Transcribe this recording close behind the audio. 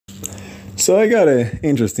So I got an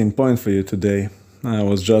interesting point for you today. I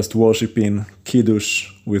was just worshiping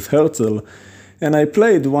Kiddush with Herzl, and I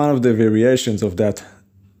played one of the variations of that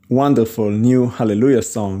wonderful new Hallelujah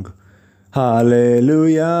song.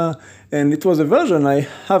 Hallelujah! And it was a version I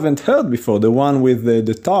haven't heard before, the one with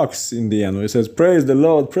the talks in the end, where it says, praise the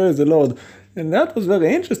Lord, praise the Lord. And that was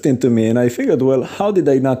very interesting to me, and I figured, well, how did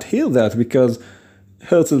I not hear that? Because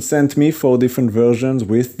Herzl sent me 4 different versions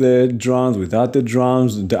with the drums, without the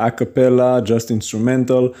drums, the a cappella, just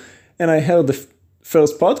instrumental. And I heard the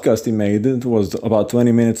first podcast he made. It was about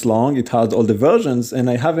 20 minutes long. It had all the versions, and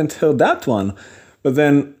I haven't heard that one. But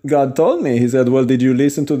then God told me, he said, well, did you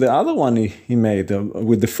listen to the other one he made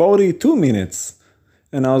with the 42 minutes?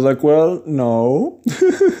 And I was like, well, no.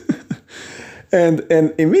 and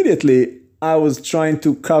immediately I was trying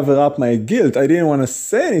to cover up my guilt. I didn't want to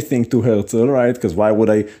say anything to Herzl, right? Because why would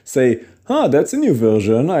I say, that's a new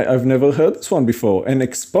version. I've never heard this one before, and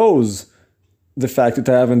expose the fact that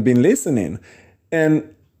I haven't been listening.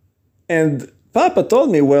 And Papa told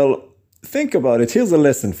me, well, think about it. Here's a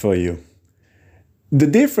lesson for you. The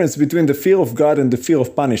difference between the fear of God and the fear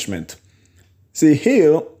of punishment. See,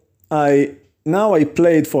 here, I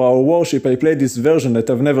played for our worship, I played this version that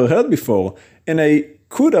I've never heard before, and I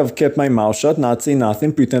could have kept my mouth shut, not say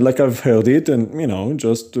nothing, pretend like I've heard it, and,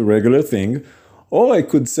 just a regular thing. Or I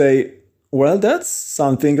could say, well, that's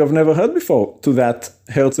something I've never heard before. To that,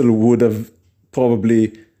 Herzl would have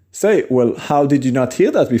probably say, well, how did you not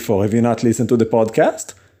hear that before? Have you not listened to the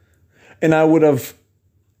podcast? And I would have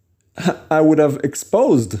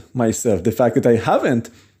exposed myself, the fact that I haven't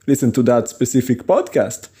listened to that specific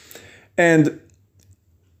podcast. And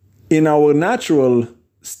in our natural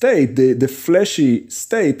state, the fleshy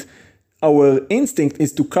state, our instinct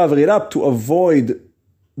is to cover it up, to avoid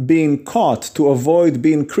being caught, to avoid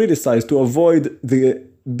being criticized, to avoid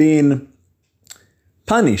being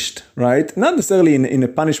punished, right? Not necessarily in a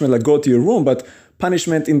punishment like go to your room, but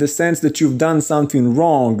punishment in the sense that you've done something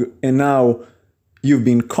wrong and now you've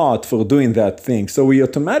been caught for doing that thing. So we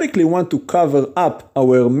automatically want to cover up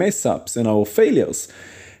our mess-ups and our failures.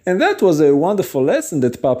 And that was a wonderful lesson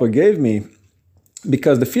that Papa gave me,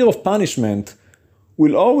 because the fear of punishment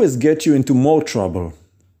will always get you into more trouble.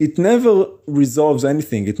 It never resolves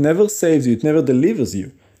anything. It never saves you. It never delivers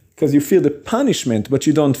you. Because you fear the punishment, but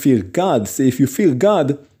you don't fear God. See, if you fear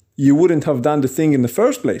God, you wouldn't have done the thing in the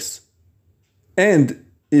first place. And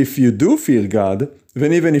if you do fear God,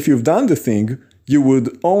 then even if you've done the thing, you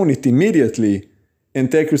would own it immediately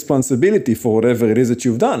and take responsibility for whatever it is that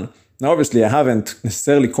you've done. Now, obviously, I haven't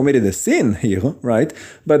necessarily committed a sin here, right?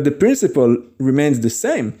 But the principle remains the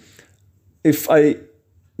same. If I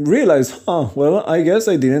realize, well, I guess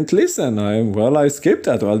I didn't listen. I skipped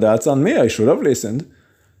that. Well, that's on me. I should have listened.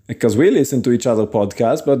 Because we listen to each other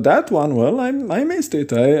podcasts, but that one, well, I missed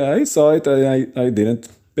it. I saw it. I didn't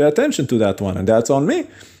pay attention to that one, and that's on me.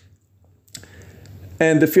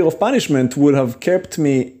 And the fear of punishment would have kept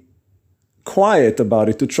me quiet about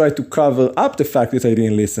it to try to cover up the fact that I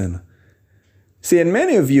didn't listen. See, and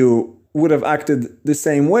many of you would have acted the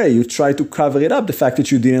same way. You try to cover it up, the fact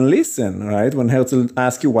that you didn't listen, right? When Herzl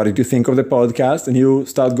asks you, what did you think of the podcast? And you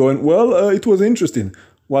start going, well, it was interesting.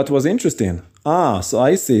 What was interesting? So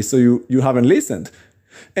I see. So you haven't listened.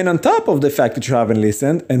 And on top of the fact that you haven't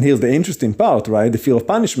listened, and here's the interesting part, right? The fear of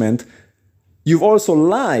punishment, you've also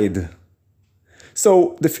lied.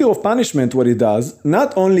 So the fear of punishment, what it does,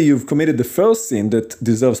 not only you've committed the first sin that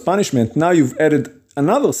deserves punishment, now you've added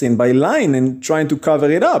another sin by lying and trying to cover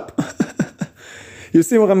it up. You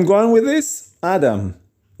see where I'm going with this? Adam,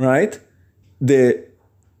 right? The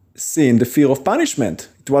sin, the fear of punishment.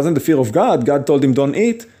 It wasn't the fear of God. God told him, don't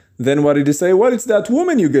eat. Then what did he say? Well, it's that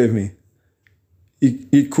woman you gave me.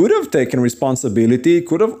 He could have taken responsibility. He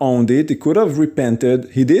could have owned it. He could have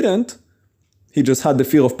repented. He didn't. He just had the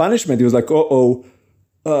fear of punishment. He was like,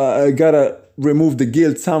 I gotta remove the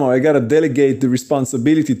guilt somehow. I gotta delegate the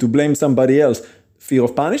responsibility to blame somebody else. Fear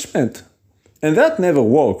of punishment. And that never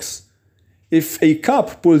works. If a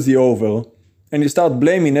cop pulls you over and you start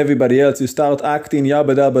blaming everybody else, you start acting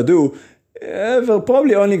yabba dabba doo, they're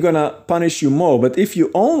probably only gonna punish you more. But if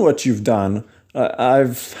you own what you've done,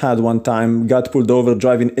 I've had one time, got pulled over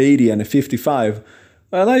driving 80 and a 55.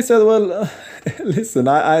 And I said, well, listen,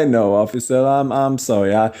 I know, officer, I'm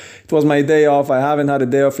sorry. It was my day off. I haven't had a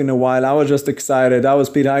day off in a while. I was just excited. I was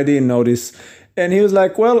speeding. I didn't notice. And he was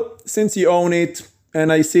like, well, since you own it,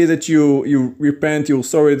 and I see that you repent, you're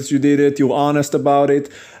sorry that you did it, you're honest about it,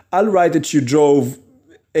 I'll write that you drove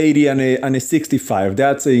 80 and a 65.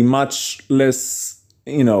 That's a much less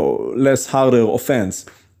harder offense.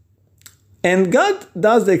 And God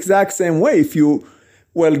does the exact same way. If you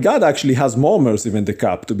well, God actually has more mercy than the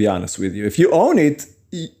cup, to be honest with you. If you own it,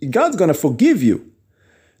 God's going to forgive you.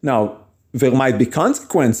 Now, there might be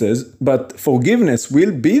consequences, but forgiveness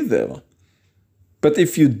will be there. But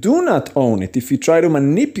if you do not own it, if you try to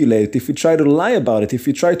manipulate it, if you try to lie about it, if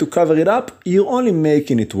you try to cover it up, you're only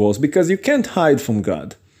making it worse because you can't hide from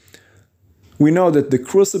God. We know that the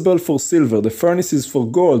crucible for silver, the furnace is for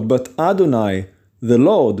gold, but Adonai, the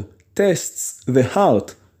Lord, tests the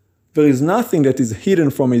heart. There is nothing that is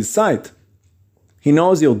hidden from His sight. He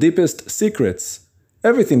knows your deepest secrets,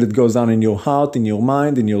 everything that goes on in your heart, in your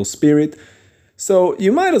mind, in your spirit. So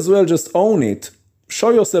you might as well just own it.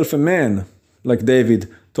 Show yourself a man, like David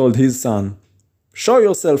told his son. Show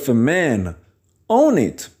yourself a man. Own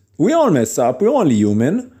it. We all mess up. We're only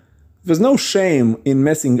human. There's no shame in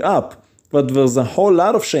messing up, but there's a whole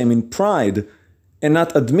lot of shame in pride and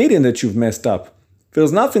not admitting that you've messed up.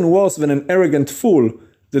 There's nothing worse than an arrogant fool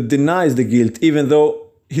that denies the guilt even though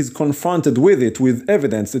he's confronted with it with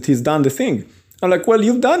evidence that he's done the thing. I'm like, well,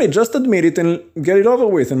 you've done it. Just admit it and get it over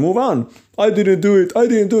with and move on. I didn't do it. I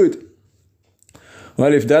didn't do it.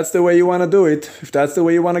 Well, if that's the way you want to do it, if that's the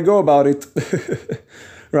way you want to go about it,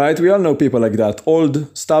 right? We all know people like that.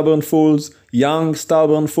 Old, stubborn fools, young,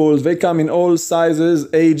 stubborn fools. They come in all sizes,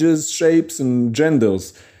 ages, shapes, and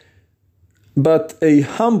genders. But a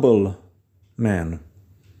humble man,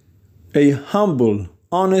 a humble,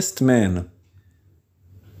 honest man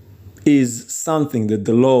is something that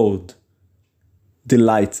the Lord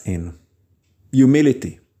delights in.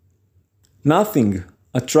 Humility. Nothing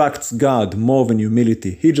attracts God more than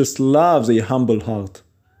humility. He just loves a humble heart.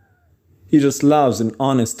 He just loves an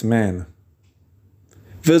honest man.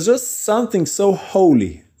 There's just something so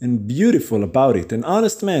holy and beautiful about it. An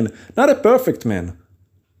honest man, not a perfect man.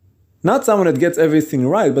 Not someone that gets everything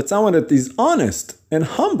right, but someone that is honest and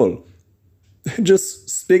humble. Just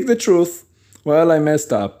speak the truth. Well, I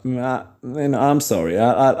messed up. And I'm sorry.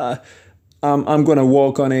 I'm going to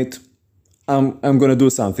work on it. I'm going to do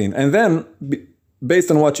something. And then,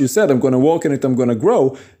 based on what you said, I'm going to work on it, I'm going to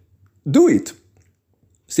grow. Do it.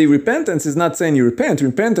 See, repentance is not saying you repent.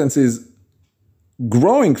 Repentance is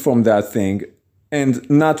growing from that thing and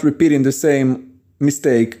not repeating the same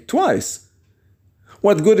mistake twice.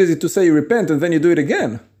 What good is it to say you repent and then you do it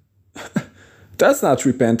again? That's not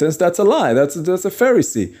repentance. That's a lie. That's a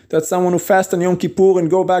Pharisee. That's someone who fasts on Yom Kippur and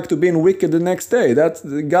go back to being wicked the next day.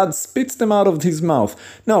 God spits them out of his mouth.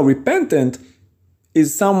 Now, repentant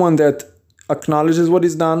is someone that acknowledges what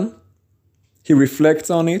is done. He reflects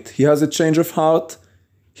on it. He has a change of heart.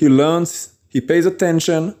 He learns. He pays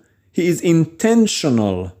attention. He is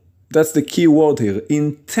intentional. That's the key word here.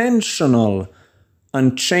 Intentional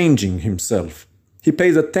on changing himself. He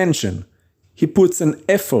pays attention. He puts an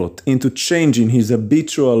effort into changing his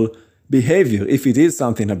habitual behavior, if it is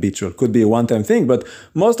something habitual. Could be a one-time thing, but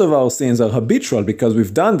most of our sins are habitual because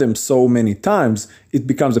we've done them so many times, it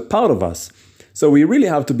becomes a part of us. So we really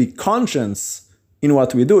have to be conscious in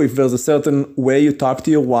what we do. If there's a certain way you talk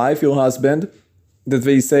to your wife, your husband, that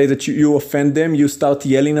they say that you offend them, you start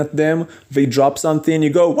yelling at them, they drop something,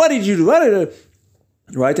 you go, what did you do? What did I?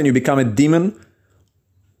 Right? And you become a demon.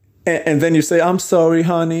 And then you say, I'm sorry,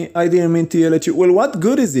 honey, I didn't mean to yell at you. Well, what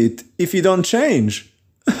good is it if you don't change?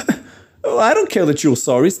 I don't care that you're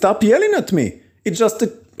sorry. Stop yelling at me. It's just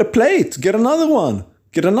a plate. Get another one.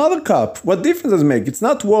 Get another cup. What difference does it make? It's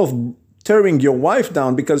not worth tearing your wife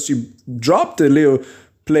down because she dropped a little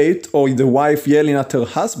plate, or the wife yelling at her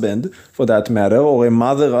husband, for that matter, or a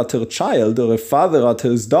mother at her child, or a father at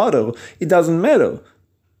his daughter. It doesn't matter.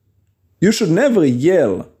 You should never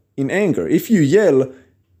yell in anger. If you yell,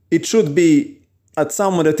 it should be at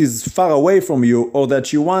someone that is far away from you, or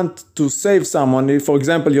that you want to save someone. If, for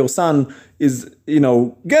example, your son is,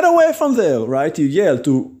 get away from there, right? You yell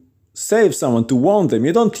to save someone, to warn them.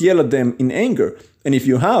 You don't yell at them in anger. And if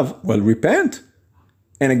you have, well, repent.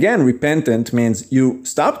 And again, repentant means you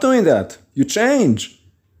stop doing that. You change.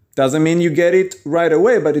 Doesn't mean you get it right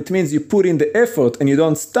away, but it means you put in the effort and you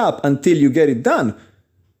don't stop until you get it done.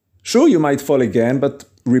 Sure, you might fall again, but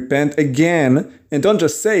repent again, and don't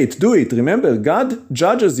just say it, do it. Remember, God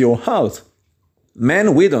judges your heart.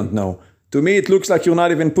 Man, we don't know. To me, it looks like you're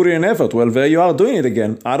not even putting in effort. Well, there you are doing it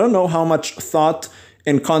again. I don't know how much thought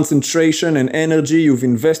and concentration and energy you've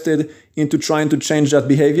invested into trying to change that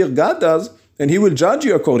behavior. God does, and He will judge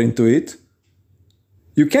you according to it.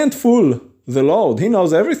 You can't fool the Lord. He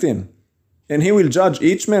knows everything. And He will judge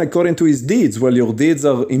each man according to his deeds. Well, your deeds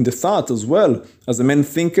are in the thought as well. As a man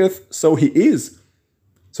thinketh, so he is.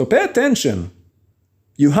 So pay attention.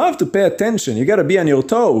 You have to pay attention. You got to be on your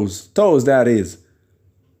toes. Toes, that is.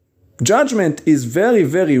 Judgment is very,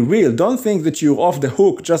 very real. Don't think that you're off the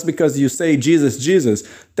hook just because you say Jesus, Jesus.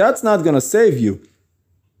 That's not going to save you.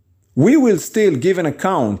 We will still give an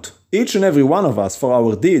account, each and every one of us, for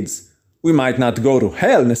our deeds. We might not go to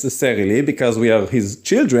hell necessarily because we are his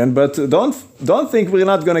children, but don't think we're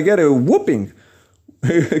not going to get a whooping,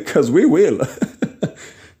 because we will.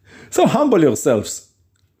 So humble yourselves.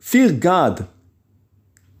 Fear God,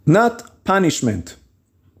 not punishment.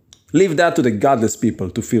 Leave that to the godless people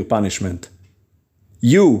to fear punishment.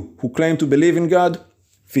 You who claim to believe in God,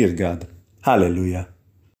 fear God. Hallelujah.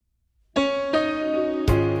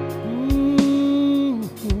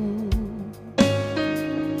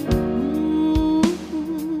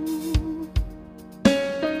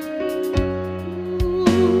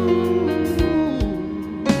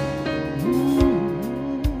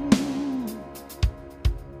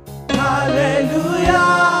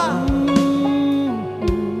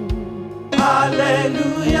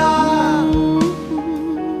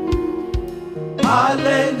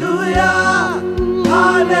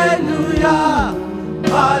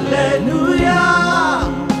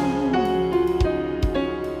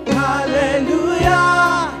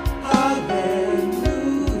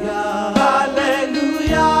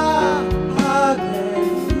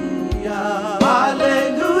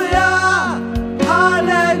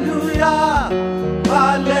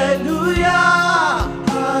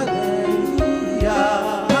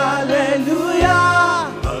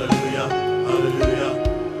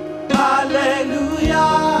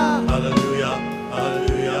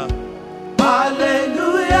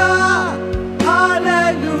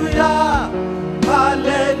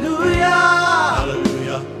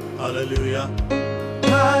 Hallelujah.